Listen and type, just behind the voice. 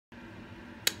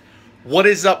What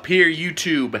is up here,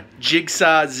 YouTube?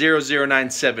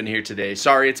 Jigsaw0097 here today.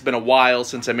 Sorry it's been a while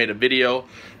since I made a video,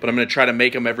 but I'm going to try to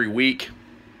make them every week.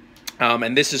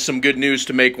 And this is some good news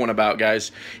to make one about,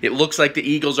 guys. It looks like the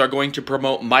Eagles are going to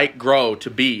promote Mike Groh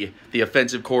to be the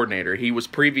offensive coordinator. He was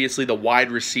previously the wide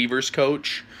receivers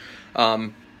coach.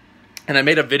 And I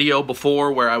made a video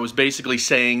before where I was basically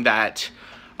saying that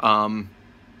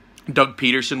Doug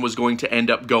Peterson was going to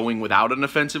end up going without an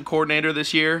offensive coordinator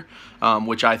this year,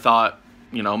 which I thought,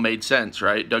 made sense,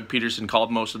 right? Doug Peterson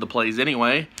called most of the plays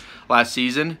anyway last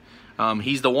season.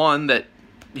 He's the one that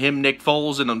Nick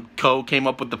Foles, and co came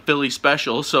up with the Philly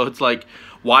special, so it's like,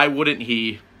 why wouldn't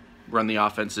he run the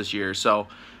offense this year? So,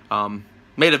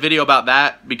 made a video about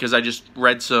that because I just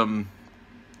read some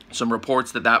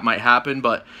reports that might happen,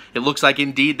 but it looks like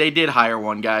indeed they did hire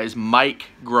one, guys. Mike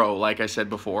Groh, like I said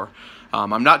before.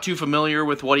 I'm not too familiar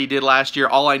with what he did last year.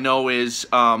 All I know is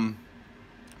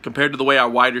compared to the way our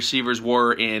wide receivers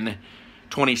were in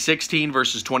 2016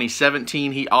 versus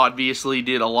 2017, he obviously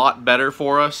did a lot better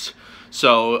for us.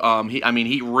 So, he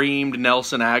reamed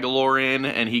Nelson Aguilar in,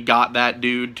 and he got that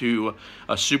dude to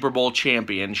a Super Bowl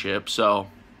championship. So,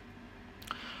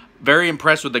 very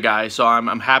impressed with the guy. So,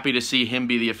 I'm happy to see him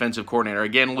be the offensive coordinator.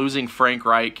 Again, losing Frank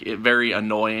Reich, very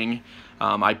annoying.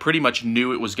 I pretty much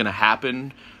knew it was going to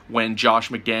happen when Josh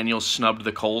McDaniels snubbed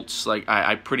the Colts. Like,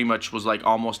 I pretty much was like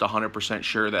almost 100%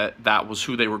 sure that was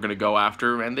who they were going to go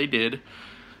after, and they did.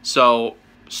 So,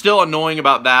 still annoying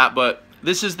about that, but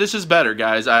this is better,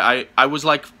 guys. I was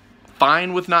like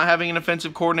fine with not having an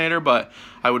offensive coordinator, but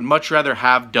I would much rather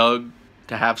have Doug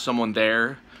to have someone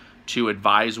there to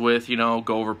advise with, go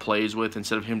over plays with,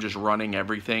 instead of him just running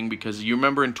everything, because you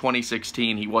remember in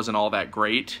 2016 he wasn't all that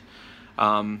great.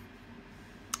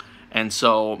 And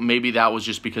so maybe that was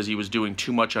just because he was doing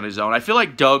too much on his own. I feel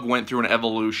like Doug went through an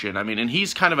evolution. And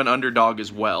he's kind of an underdog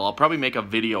as well. I'll probably make a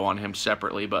video on him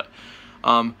separately, but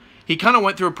he kind of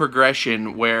went through a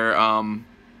progression where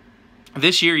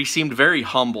this year he seemed very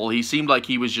humble. He seemed like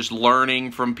he was just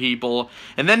learning from people.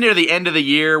 And then near the end of the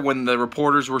year, when the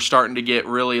reporters were starting to get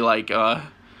really like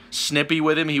snippy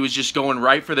with him, he was just going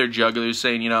right for their jugulars,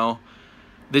 saying,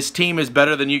 this team is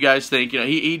better than you guys think.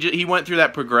 He went through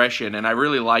that progression, and I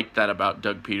really liked that about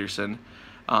Doug Peterson.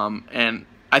 And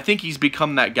I think he's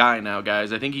become that guy now,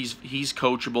 guys. I think he's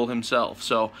coachable himself.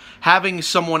 So having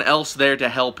someone else there to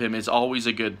help him is always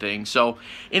a good thing. So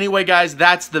anyway, guys,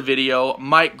 that's the video.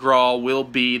 Mike Groh will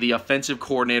be the offensive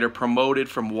coordinator, promoted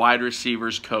from wide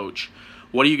receivers coach.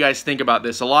 What do you guys think about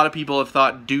this? A lot of people have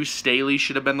thought Deuce Staley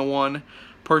should have been the one.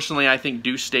 Personally, I think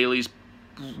Deuce Staley's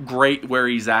great where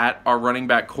he's at. Our running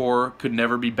back core could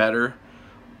never be better.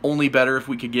 Only better if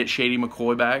we could get Shady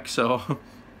McCoy back. So,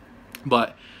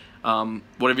 but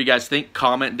whatever you guys think,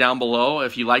 comment down below.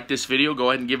 If you like this video,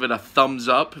 go ahead and give it a thumbs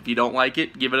up. If you don't like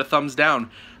it, give it a thumbs down.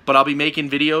 But I'll be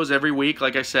making videos every week,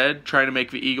 like I said, trying to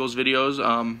make the Eagles videos.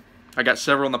 I got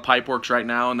several in the pipeworks right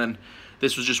now, and then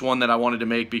this was just one that I wanted to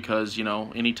make because,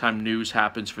 anytime news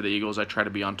happens for the Eagles, I try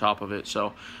to be on top of it.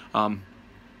 So,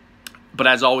 but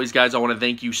as always, guys, I want to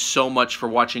thank you so much for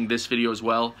watching this video as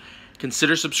well.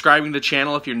 Consider subscribing to the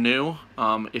channel if you're new.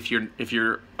 If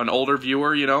you're an older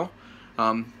viewer,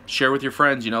 share with your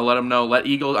friends. Let them know.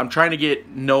 I'm trying to get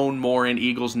known more in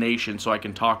Eagles Nation so I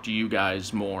can talk to you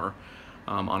guys more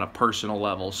on a personal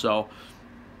level. So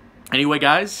anyway,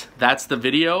 guys, that's the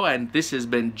video, and this has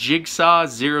been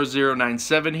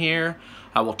Jigsaw0097 here.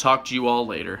 I will talk to you all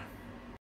later.